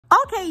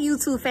Okay,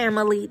 YouTube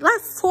family,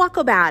 let's talk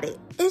about it.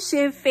 It's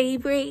your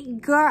favorite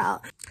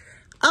girl.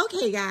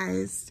 Okay,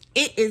 guys,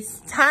 it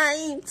is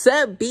time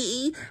to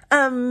be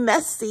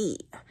messy.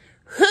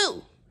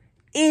 Who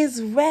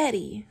is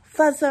ready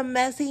for some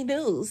messy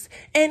news?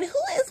 And who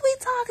is we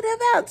talking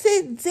about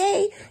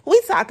today?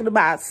 We talking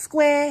about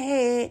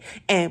Squarehead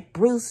and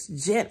Bruce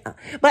Jenner.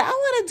 But I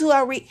want to do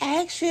a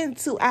reaction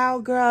to our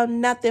girl,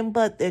 Nothing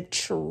But the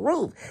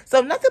Truth. So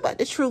Nothing But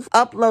the Truth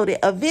uploaded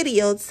a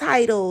video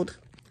titled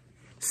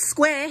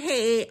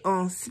Squarehead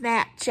on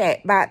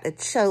Snapchat about to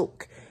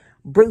choke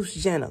Bruce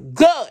Jenner.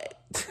 Good.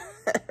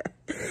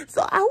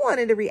 So I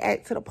wanted to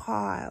react to the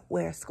part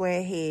where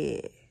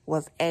Squarehead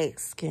was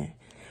asking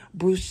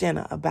Bruce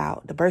Jenner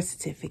about the birth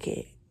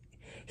certificate.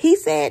 He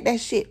said that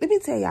shit. Let me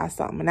tell y'all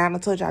something. And I done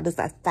told y'all this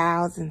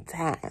 1,000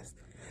 times.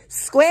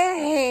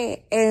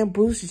 Squarehead and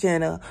Bruce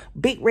Jenner,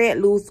 Big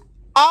Red Loose,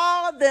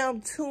 all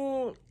them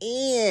tune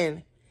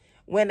in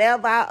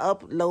whenever I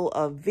upload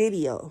a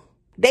video.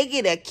 They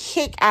get a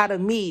kick out of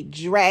me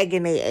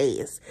dragging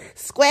their ass.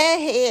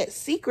 Squarehead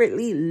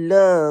secretly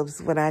loves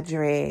when I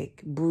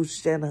drag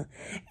Bruce Jenner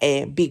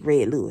and Big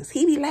Red Lewis.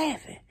 He be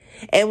laughing.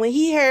 And when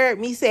he heard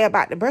me say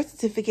about the birth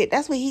certificate,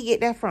 that's where he get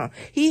that from.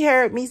 He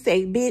heard me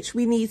say, bitch,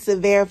 we need to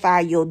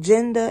verify your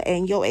gender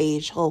and your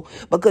age, ho,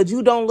 because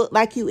you don't look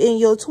like you in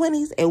your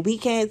 20s, and we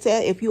can't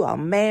tell if you are a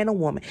man or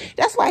woman.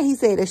 That's why he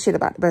said that shit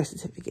about the birth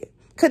certificate.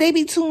 Because they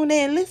be tuned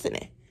in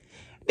listening.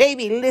 They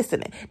be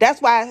listening.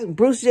 That's why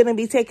Bruce Jenner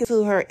be taking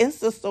to her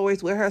Insta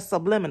stories with her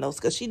subliminals.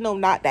 Because she know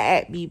not to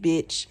at me,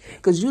 bitch.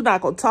 Because you not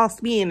going to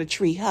toss me in a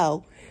tree,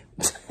 ho.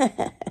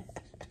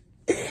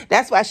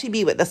 That's why she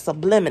be with the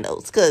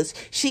subliminals. Because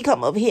she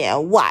come up here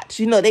and watch.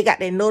 You know, they got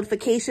their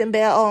notification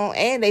bell on.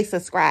 And they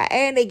subscribe.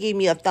 And they give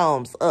me a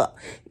thumbs up.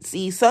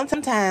 See,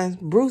 sometimes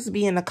Bruce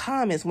be in the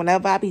comments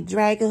whenever I be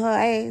dragging her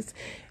ass.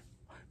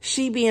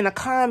 She be in the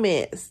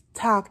comments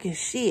talking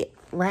shit.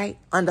 Right?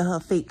 Under her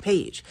fake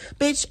page.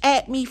 Bitch,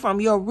 at me from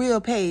your real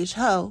page,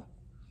 ho.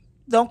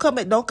 Don't come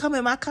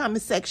in my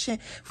comment section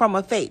from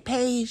a fake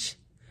page.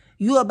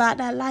 You about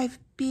that life,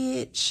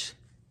 bitch.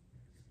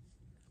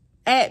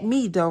 At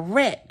me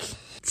direct.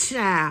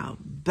 Ciao.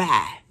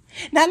 Bye.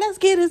 Now let's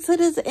get into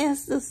this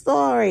Insta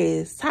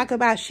stories. Talk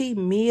about she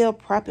meal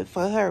prepping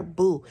for her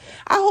boo.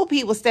 I hope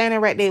he was standing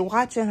right there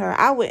watching her.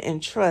 I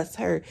wouldn't trust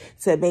her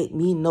to make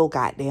me no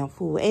goddamn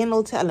food. Ain't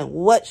no telling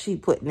what she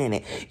putting in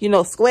it. You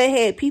know,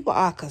 Squarehead, people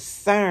are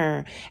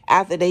concerned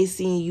after they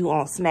seen you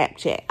on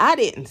Snapchat. I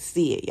didn't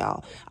see it,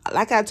 y'all.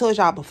 Like I told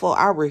y'all before,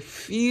 I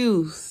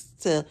refuse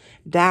to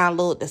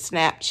download the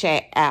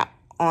Snapchat app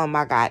on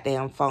my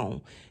goddamn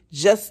phone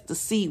just to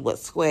see what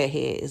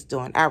Squarehead is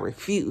doing. I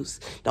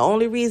refuse. The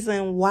only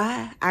reason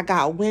why I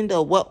got wind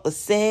of what was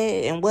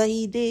said and what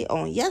he did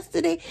on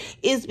yesterday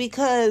is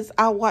because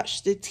I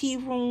watched the Tea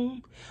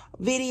Room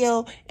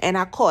video and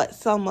I caught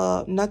some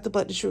Nothing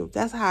But the Truth.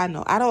 That's how I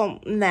know. I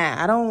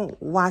don't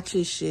watch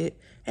his shit.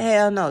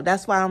 Hell no.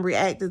 That's why I'm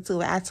reacting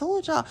to it. I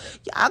told y'all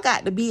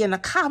got to be in the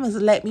comments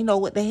and let me know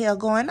what the hell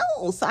going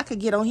on so I could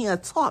get on here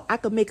and talk. I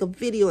could make a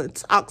video and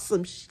talk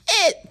some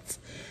shit.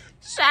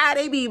 Child,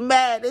 they be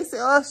mad. They say,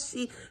 oh,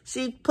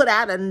 she put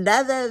out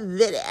another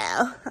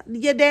video.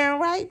 You're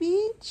damn right,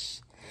 bitch.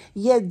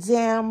 You're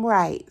damn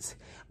right.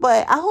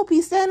 But I hope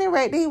he's standing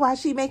right there while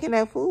she making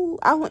that food.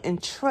 I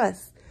wouldn't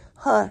trust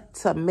her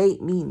to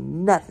make me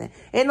nothing.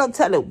 Ain't no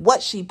telling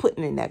what she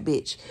putting in that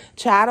bitch.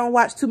 Child, I don't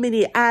watch too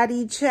many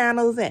ID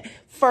channels and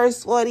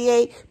First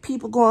 48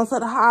 people going to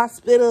the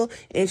hospital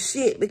and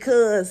shit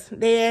because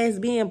their ass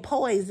being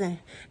poisoned.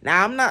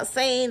 Now, I'm not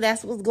saying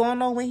that's what's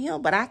going on with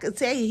him, but I can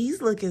tell you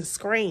he's looking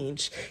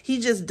strange. He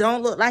just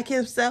don't look like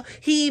himself.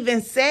 He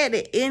even said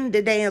it in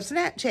the damn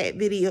Snapchat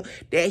video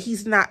that he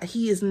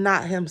is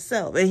not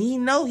himself. And he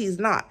know he's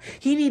not.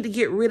 He need to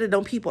get rid of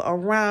them people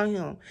around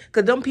him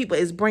because them people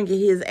is bringing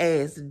his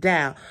ass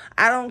down.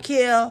 I don't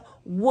care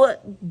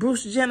what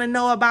Bruce Jenner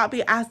know about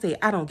me. I say,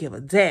 I don't give a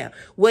damn.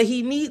 What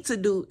he needs to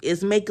do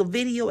is make a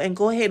video and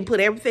go ahead and put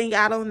everything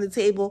out on the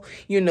table,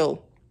 you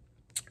know,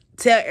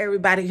 tell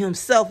everybody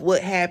himself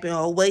what happened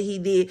or what he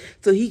did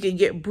so he can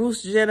get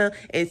Bruce Jenner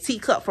and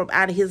Teacup from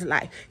out of his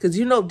life. Because,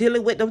 you know,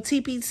 dealing with them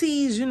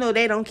TPTs, you know,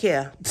 they don't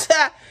care.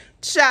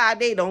 Child,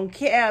 they don't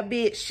care,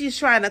 bitch. She's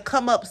trying to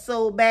come up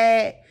so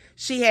bad.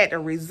 She had the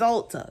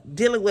result of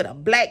dealing with a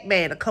black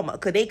man to come up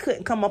because they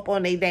couldn't come up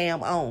on their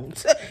damn own.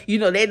 You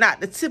know, they're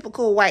not the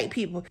typical white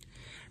people.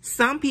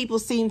 Some people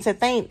seem to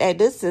think that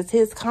this is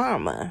his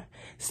karma.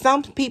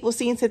 Some people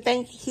seem to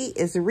think he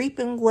is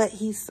reaping what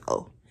he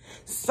sowed.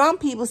 Some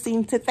people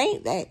seem to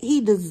think that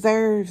he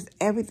deserves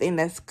everything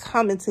that's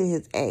coming to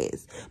his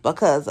ass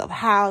because of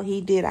how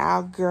he did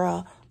our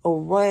girl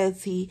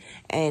Royalty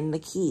and the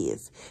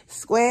kids.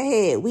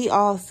 Squarehead, we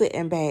all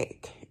sitting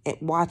back and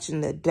watching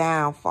the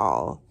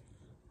downfall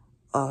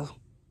of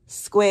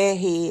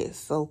Squarehead.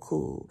 So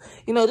cool.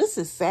 You know, this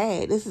is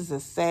sad. This is a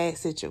sad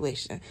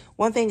situation.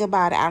 One thing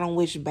about it, I don't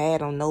wish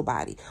bad on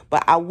nobody,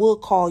 but I will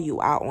call you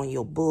out on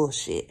your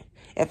bullshit.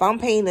 If I'm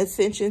paying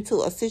attention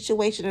to a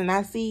situation and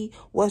I see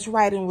what's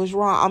right and what's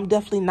wrong, I'm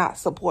definitely not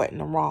supporting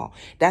the wrong.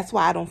 That's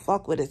why I don't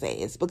fuck with his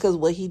ass, because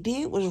what he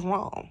did was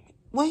wrong.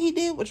 What he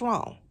did was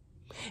wrong.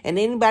 And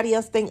anybody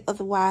else think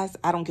otherwise,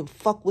 I don't give a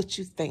fuck what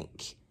you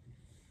think.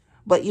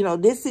 But, you know,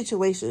 this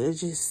situation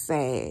is just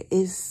sad.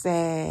 It's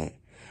sad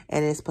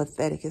and it's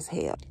pathetic as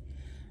hell.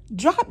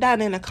 Drop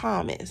down in the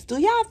comments. Do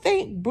y'all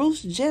think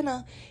Bruce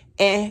Jenner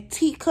and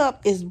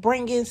Teacup is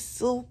bringing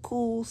So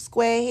Cool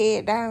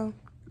Squarehead down?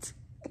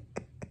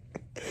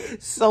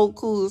 So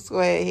Cool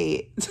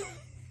Squarehead.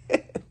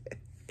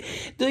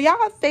 Do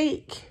y'all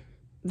think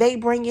they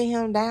bringing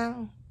him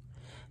down?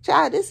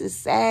 Child, this is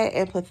sad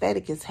and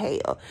pathetic as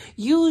hell.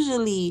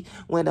 Usually,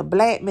 when a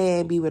black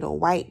man be with a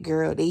white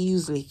girl, they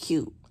usually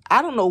cute.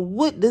 I don't know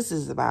what this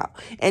is about.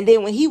 And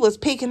then when he was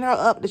picking her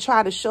up to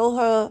try to show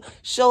her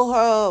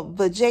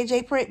the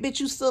JJ print, bitch,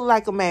 you still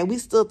like a man. We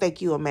still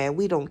think you a man.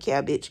 We don't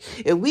care, bitch.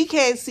 If we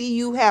can't see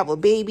you have a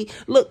baby,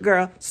 look,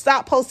 girl,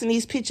 stop posting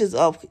these pictures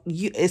of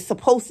you. It's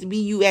supposed to be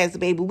you as a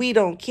baby. We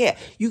don't care.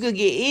 You could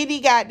get any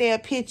goddamn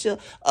picture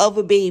of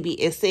a baby.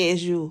 It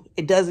says you.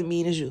 It doesn't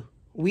mean it's you.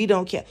 We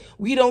don't care.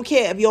 We don't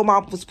care if your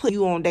mom was putting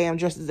you on damn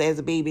dresses as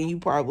a baby and you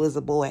probably was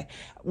a boy.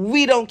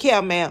 We don't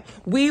care, ma'am.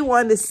 We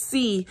want to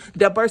see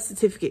the birth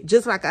certificate,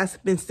 just like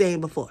I've been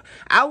saying before.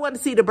 I want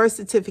to see the birth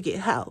certificate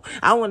how.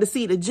 I want to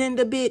see the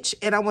gender, bitch,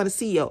 and I want to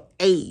see your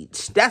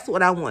age. That's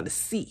what I want to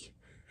see.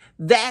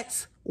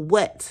 That's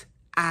what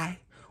I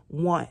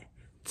want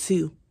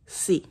to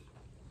see.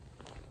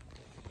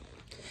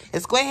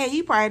 And Squarehead,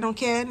 he probably don't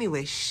care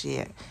anyway.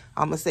 Shit.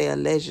 I'm going to say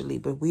allegedly,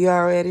 but we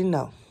already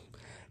know.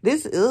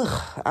 This,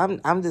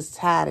 I'm just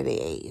tired of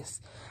their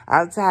ass.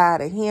 I'm tired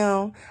of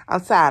him.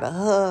 I'm tired of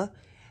her.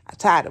 I'm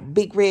tired of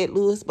Big Red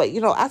Lewis. But, you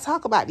know, I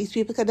talk about these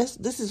people because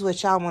this is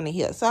what y'all want to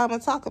hear. So I'm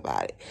going to talk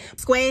about it.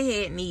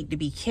 Squarehead need to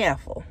be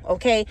careful,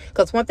 okay?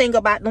 Because one thing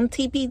about them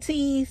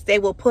TPTs, they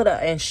will put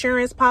an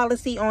insurance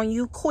policy on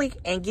you quick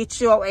and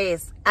get your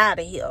ass out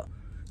of here.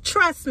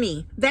 Trust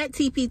me, that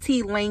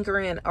TPT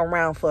lingering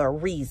around for a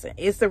reason.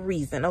 It's a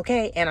reason,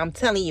 okay? And I'm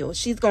telling you,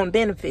 she's going to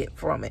benefit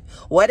from it.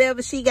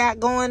 Whatever she got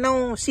going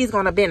on, she's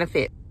going to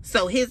benefit.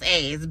 So his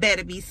ass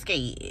better be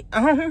scared.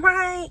 All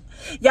right?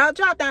 Y'all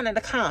drop down in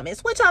the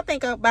comments what y'all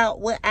think about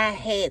what I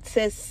had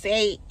to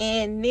say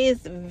in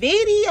this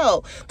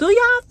video. Do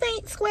y'all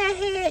think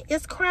Squarehead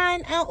is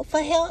crying out for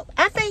help?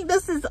 I think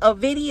this is a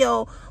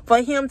video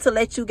for him to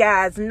let you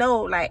guys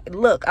know, like,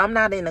 look, I'm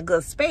not in a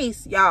good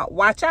space. Y'all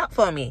watch out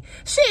for me.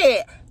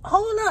 Shit,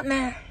 hold up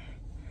now.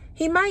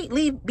 He might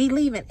be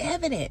leaving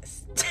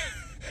evidence.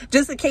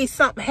 Just in case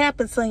something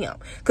happens to him.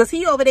 Because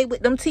he over there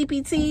with them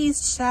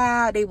TPTs,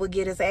 child, they will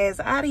get his ass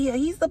out of here.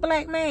 He's the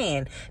black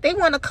man. They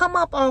want to come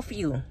up off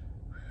you.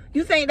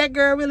 You think that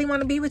girl really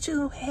want to be with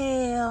you?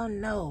 Hell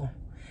no.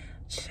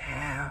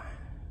 Child.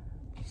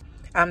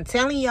 I'm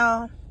telling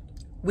y'all,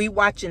 we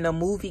watching the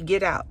movie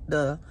Get Out,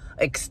 the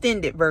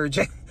extended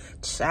version.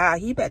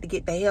 Child, he better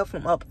get the hell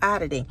from up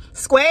out of there.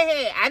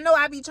 Squarehead, I know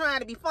I be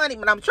trying to be funny,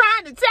 but I'm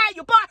trying to tell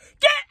you, boy,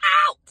 get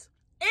out!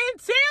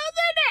 Until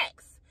the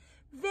next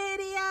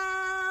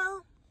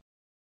video.